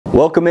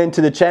Welcome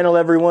into the channel,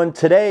 everyone.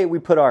 Today we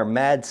put our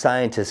mad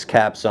scientist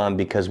caps on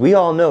because we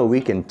all know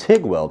we can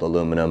TIG weld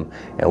aluminum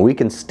and we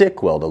can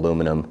stick weld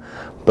aluminum,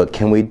 but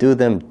can we do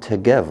them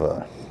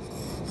together?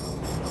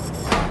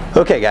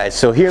 Okay guys,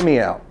 so hear me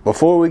out.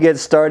 Before we get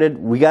started,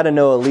 we got to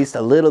know at least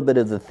a little bit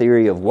of the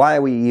theory of why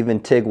we even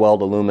TIG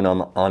weld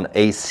aluminum on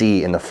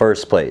AC in the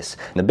first place.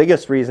 And the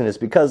biggest reason is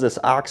because this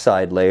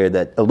oxide layer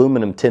that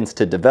aluminum tends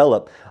to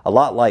develop, a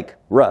lot like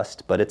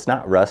rust, but it's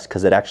not rust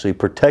because it actually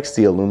protects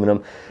the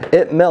aluminum.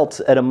 It melts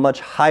at a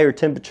much higher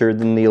temperature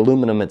than the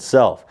aluminum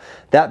itself.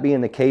 That being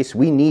the case,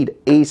 we need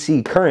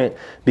AC current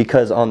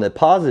because on the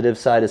positive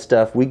side of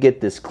stuff, we get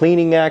this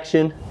cleaning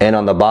action, and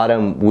on the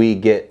bottom, we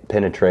get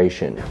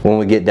penetration when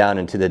we get down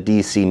into the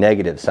DC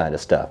negative side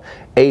of stuff.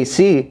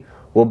 AC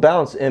will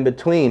bounce in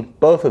between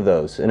both of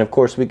those, and of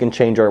course we can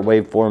change our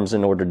waveforms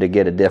in order to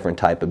get a different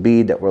type of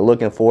bead that we're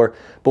looking for.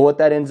 But what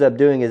that ends up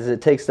doing is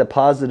it takes the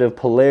positive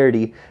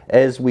polarity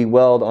as we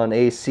weld on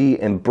AC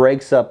and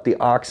breaks up the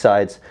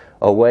oxides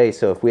away.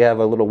 So if we have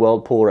a little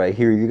weld pool right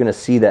here, you're going to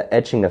see that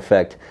etching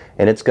effect,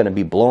 and it's going to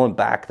be blowing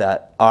back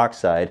that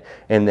oxide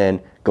and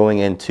then going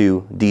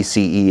into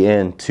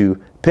DCEN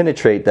to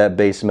penetrate that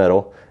base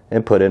metal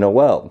and put in a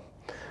weld.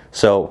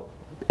 So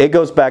it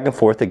goes back and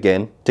forth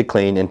again to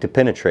clean and to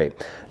penetrate.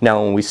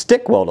 Now when we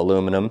stick weld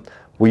aluminum,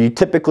 we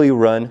typically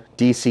run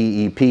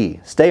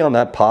DCEP, stay on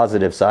that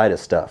positive side of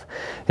stuff.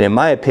 And in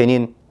my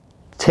opinion,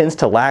 tends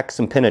to lack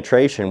some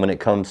penetration when it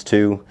comes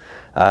to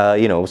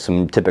you know,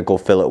 some typical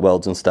fillet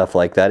welds and stuff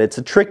like that. It's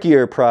a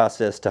trickier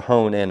process to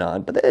hone in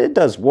on, but it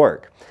does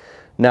work.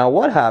 Now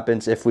what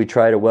happens if we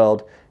try to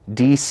weld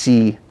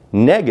DC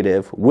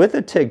negative with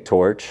a TIG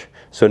torch?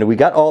 So we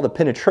got all the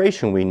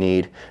penetration we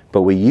need,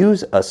 but we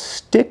use a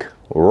stick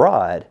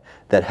rod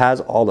that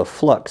has all the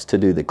flux to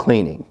do the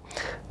cleaning.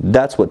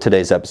 That's what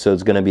today's episode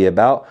is going to be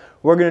about.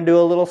 We're going to do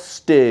a little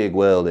stig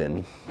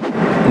welding.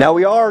 Now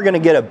we are going to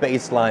get a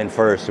baseline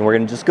first, and we're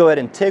going to just go ahead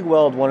and TIG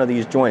weld one of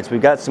these joints.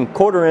 We've got some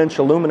 1/4-inch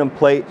aluminum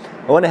plate.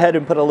 I went ahead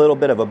and put a little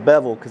bit of a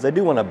bevel because I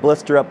do want to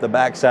blister up the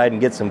backside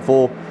and get some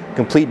full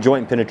complete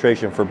joint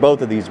penetration for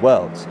both of these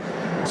welds.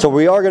 So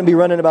we are going to be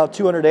running about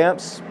 200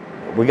 amps.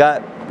 We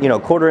got, you know,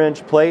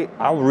 1/4-inch plate.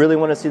 I really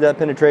want to see that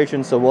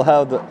penetration, so we'll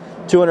have the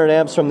 200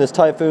 amps from this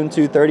Typhoon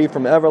 230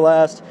 from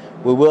Everlast.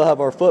 We will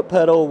have our foot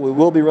pedal. We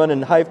will be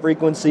running high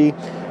frequency,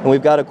 and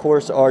we've got, of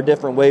course, our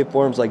different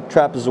waveforms like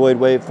trapezoid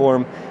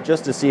waveform,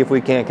 just to see if we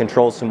can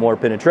control some more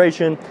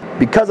penetration.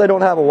 Because I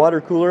don't have a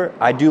water cooler,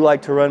 I do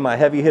like to run my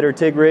heavy hitter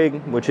TIG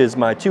rig, which is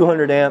my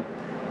 200 amp.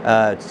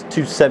 It's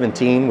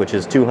 217, which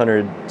is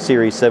 200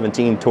 series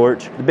 17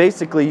 torch.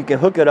 Basically, you can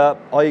hook it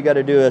up. All you got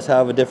to do is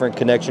have a different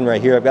connection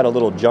right here. I've got a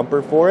little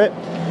jumper for it,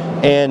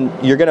 and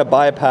you're going to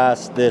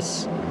bypass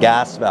this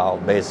gas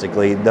valve.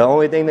 Basically, the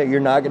only thing that you're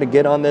not going to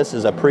get on this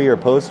is a pre or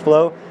post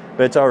flow,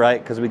 but it's all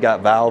right because we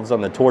got valves on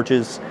the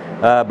torches,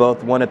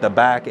 both one at the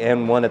back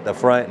and one at the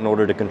front, in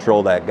order to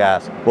control that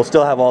gas. We'll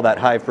still have all that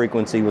high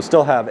frequency. We'll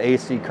still have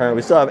AC current.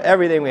 We still have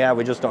everything we have.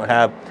 We just don't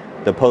have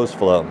the post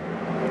flow.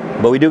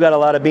 But we do got a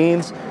lot of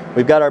beams.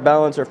 We've got our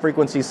balance, our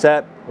frequency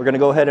set. We're going to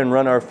go ahead and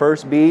run our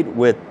first bead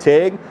with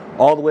TIG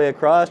all the way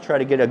across, try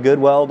to get a good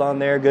weld on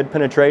there, good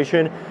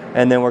penetration,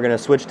 and then we're going to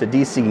switch to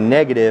DC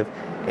negative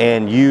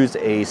and use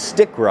a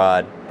stick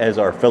rod as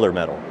our filler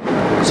metal.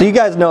 So you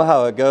guys know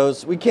how it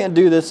goes. We can't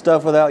do this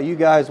stuff without you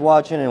guys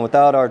watching and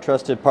without our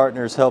trusted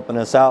partners helping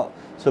us out.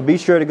 So be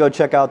sure to go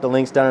check out the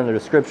links down in the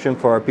description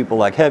for our people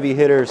like Heavy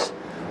Hitters,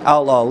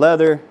 Outlaw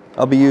Leather.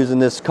 I'll be using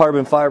this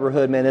carbon fiber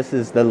hood. Man, this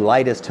is the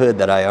lightest hood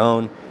that I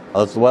own,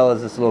 as well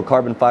as this little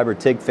carbon fiber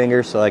TIG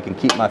finger, so I can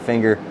keep my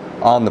finger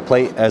on the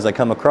plate as I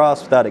come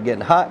across without it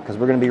getting hot, because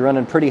we're going to be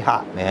running pretty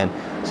hot, man.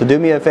 So do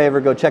me a favor,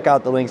 go check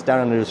out the links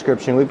down in the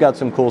description. We've got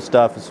some cool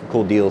stuff and some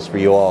cool deals for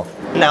you all.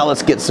 Now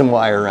let's get some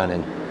wire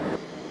running.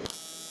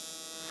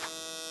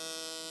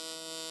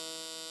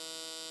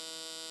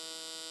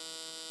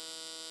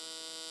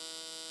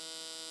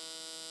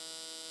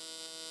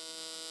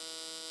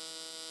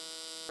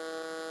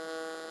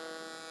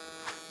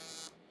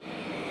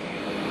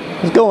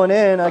 It's going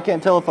in. I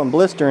can't tell if I'm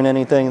blistering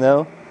anything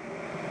though.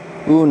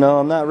 Ooh, no,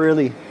 I'm not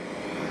really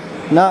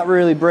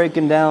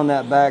breaking down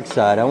that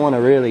backside. I want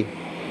to really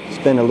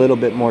spend a little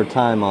bit more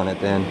time on it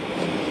then.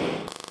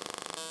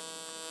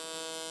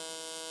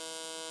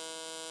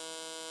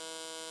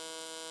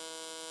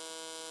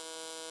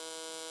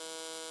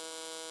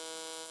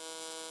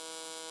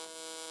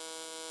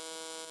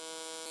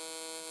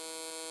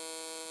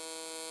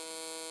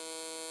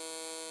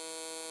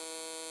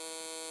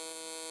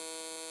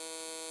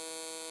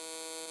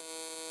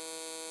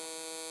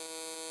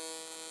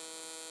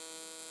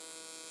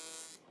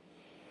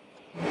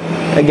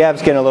 The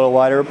gap's getting a little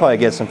wider. We'll probably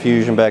get some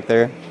fusion back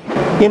there.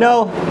 You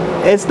know,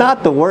 it's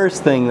not the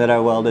worst thing that I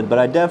welded, but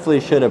I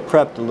definitely should have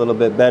prepped a little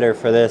bit better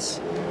for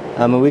this.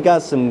 I mean, we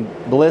got some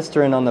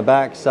blistering on the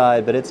back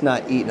side, but it's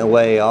not eating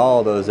away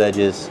all those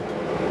edges.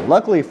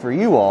 Luckily for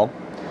you all,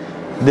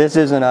 this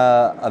isn't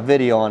a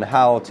video on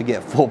how to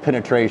get full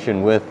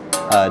penetration with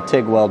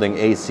TIG welding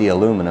AC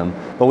aluminum,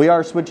 but we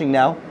are switching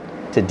now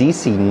to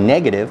DC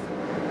negative.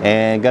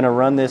 and gonna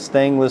run this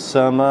thing with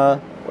some,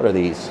 what are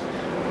these?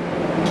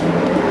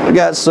 We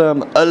got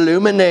some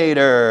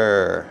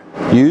illuminator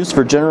used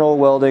for general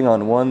welding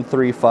on 1,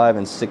 3, 5,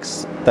 and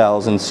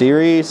 6,000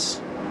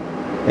 series.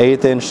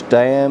 1/8 inch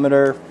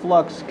diameter,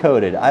 flux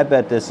coated. I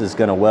bet this is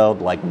gonna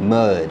weld like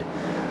mud.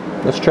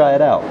 Let's try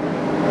it out.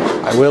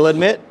 I will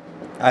admit,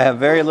 I have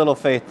very little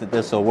faith that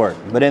this will work,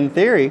 but in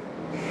theory,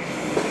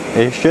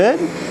 it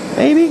should,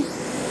 maybe.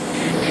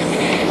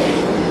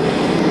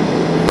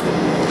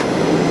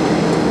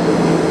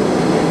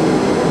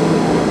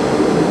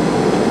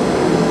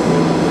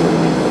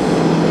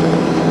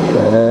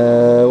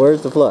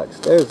 Where's the flux?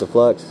 There's the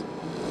flux.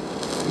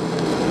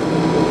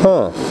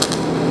 Huh.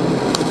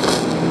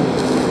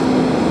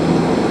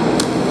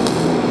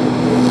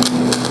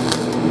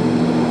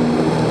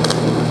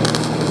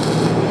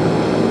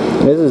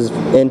 This is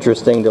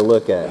interesting to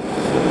look at.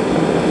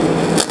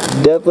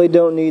 Definitely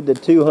don't need the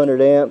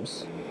 200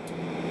 amps.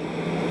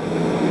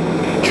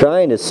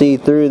 Trying to see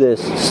through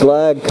this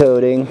slag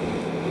coating.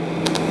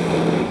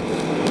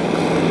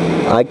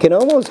 I can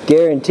almost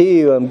guarantee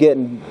you I'm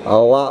getting a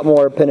lot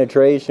more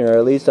penetration, or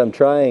at least I'm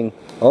trying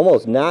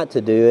almost not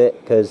to do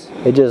it, because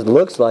it just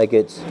looks like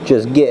it's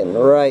just getting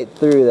right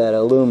through that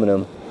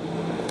aluminum.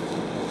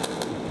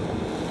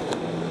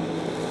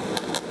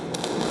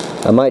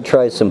 I might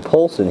try some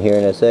pulse in here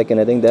in a second.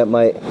 I think that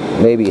might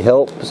maybe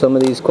help some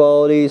of these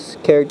qualities,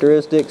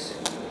 characteristics.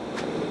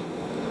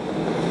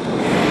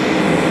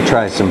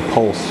 Try some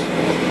pulse.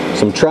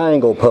 Some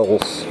triangle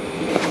pulse.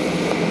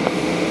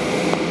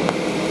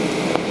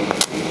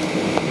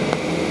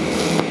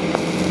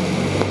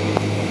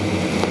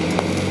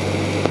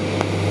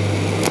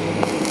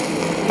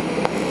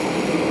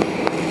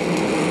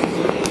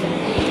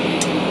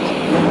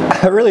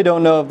 I really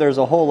don't know if there's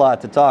a whole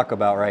lot to talk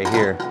about right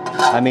here.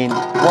 I mean,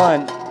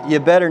 one, you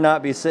better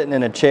not be sitting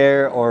in a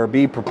chair or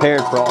be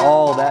prepared for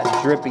all that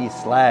drippy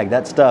slag.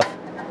 That stuff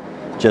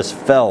just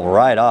fell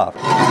right off.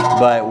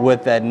 But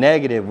with that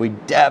negative, we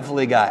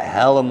definitely got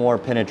hella more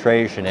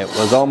penetration. It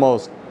was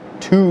almost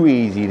too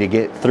easy to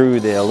get through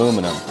the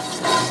aluminum,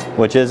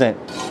 which isn't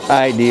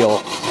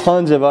ideal.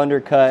 Tons of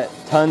undercut,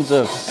 tons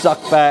of suck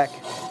back.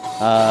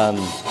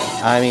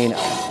 I mean,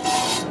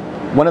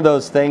 one of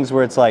those things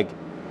where it's like,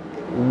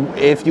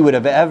 if you would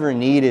have ever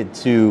needed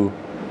to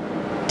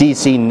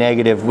DC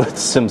negative with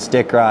some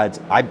stick rods,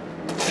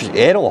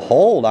 it'll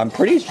hold. I'm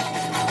pretty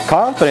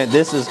confident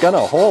this is gonna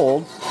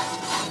hold.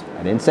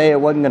 I didn't say it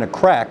wasn't gonna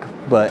crack,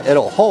 but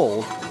it'll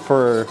hold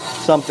for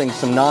some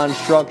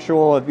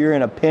non-structural. If you're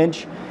in a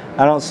pinch,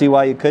 I don't see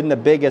why you couldn't. The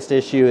biggest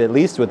issue, at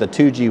least with a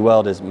 2G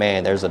weld, is,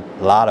 man, there's a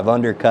lot of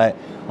undercut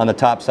on the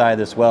top side of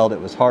this weld.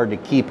 It was hard to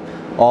keep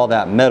all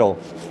that metal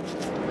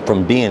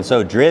from being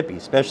so drippy,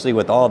 especially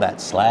with all that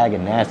slag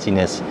and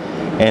nastiness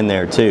in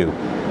there too.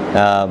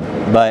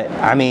 But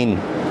I mean,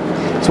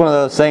 it's one of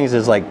those things,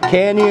 is like,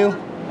 can you?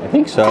 I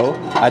think so.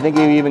 I think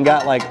you even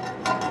got like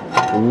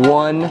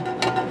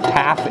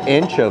 1/2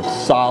 inch of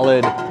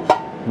solid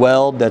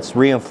weld that's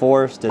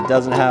reinforced. It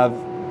doesn't have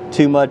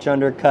too much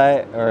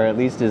undercut, or at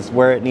least is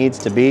where it needs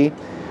to be.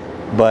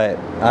 But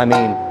I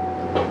mean,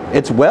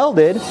 it's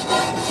welded.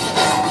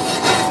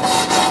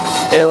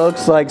 It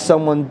looks like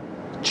someone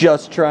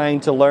just trying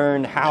to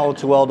learn how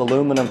to weld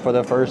aluminum for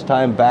the first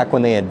time back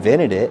when they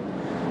invented it,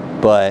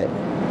 but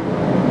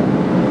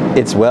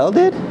it's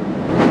welded.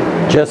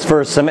 Just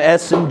for some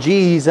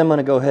S&Gs, I'm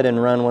gonna go ahead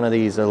and run one of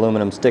these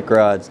aluminum stick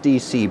rods,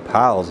 DC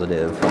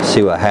positive.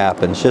 See what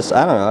happens. Just,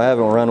 I don't know, I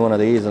haven't run one of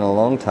these in a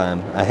long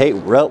time. I hate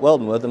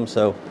welding with them,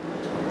 so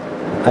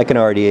I can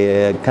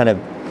already kind of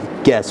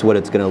guess what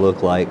it's gonna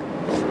look like.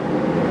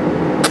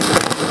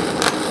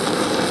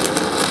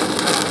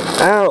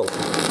 Ow!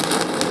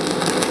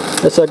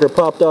 That sucker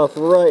popped off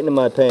right into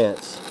my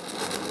pants.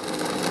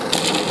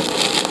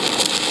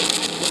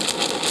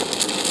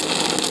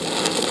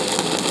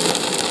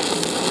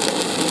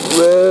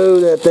 Whoa,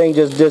 that thing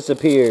just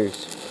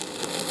disappears.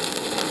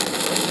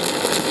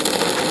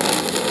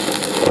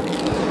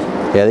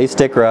 Yeah, these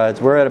stick rods,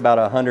 we're at about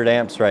 100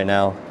 amps right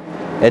now.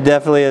 It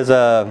definitely is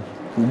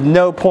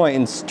no point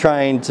in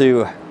trying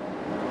to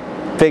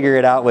figure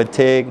it out with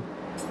TIG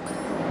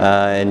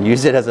and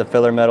use it as a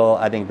filler metal.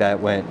 I think that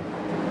went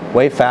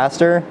way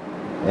faster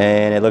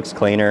and it looks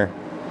cleaner.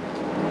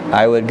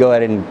 I would go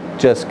ahead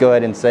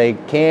and say,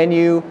 can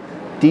you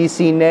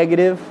DC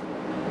negative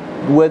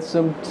with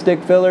some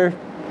stick filler?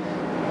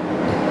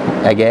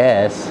 I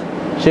guess.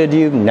 Should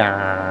you?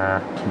 Nah.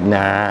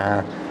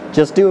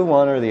 Just do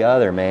one or the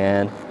other,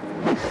 man.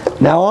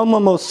 Now, I'm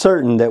almost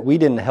certain that we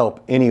didn't help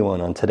anyone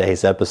on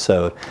today's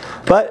episode.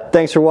 But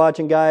thanks for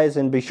watching, guys,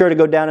 and be sure to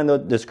go down in the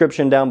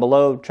description down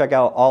below. Check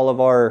out all of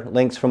our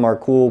links from our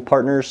cool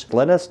partners.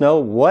 Let us know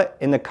what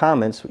in the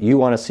comments you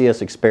want to see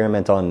us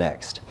experiment on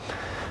next.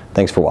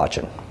 Thanks for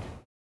watching.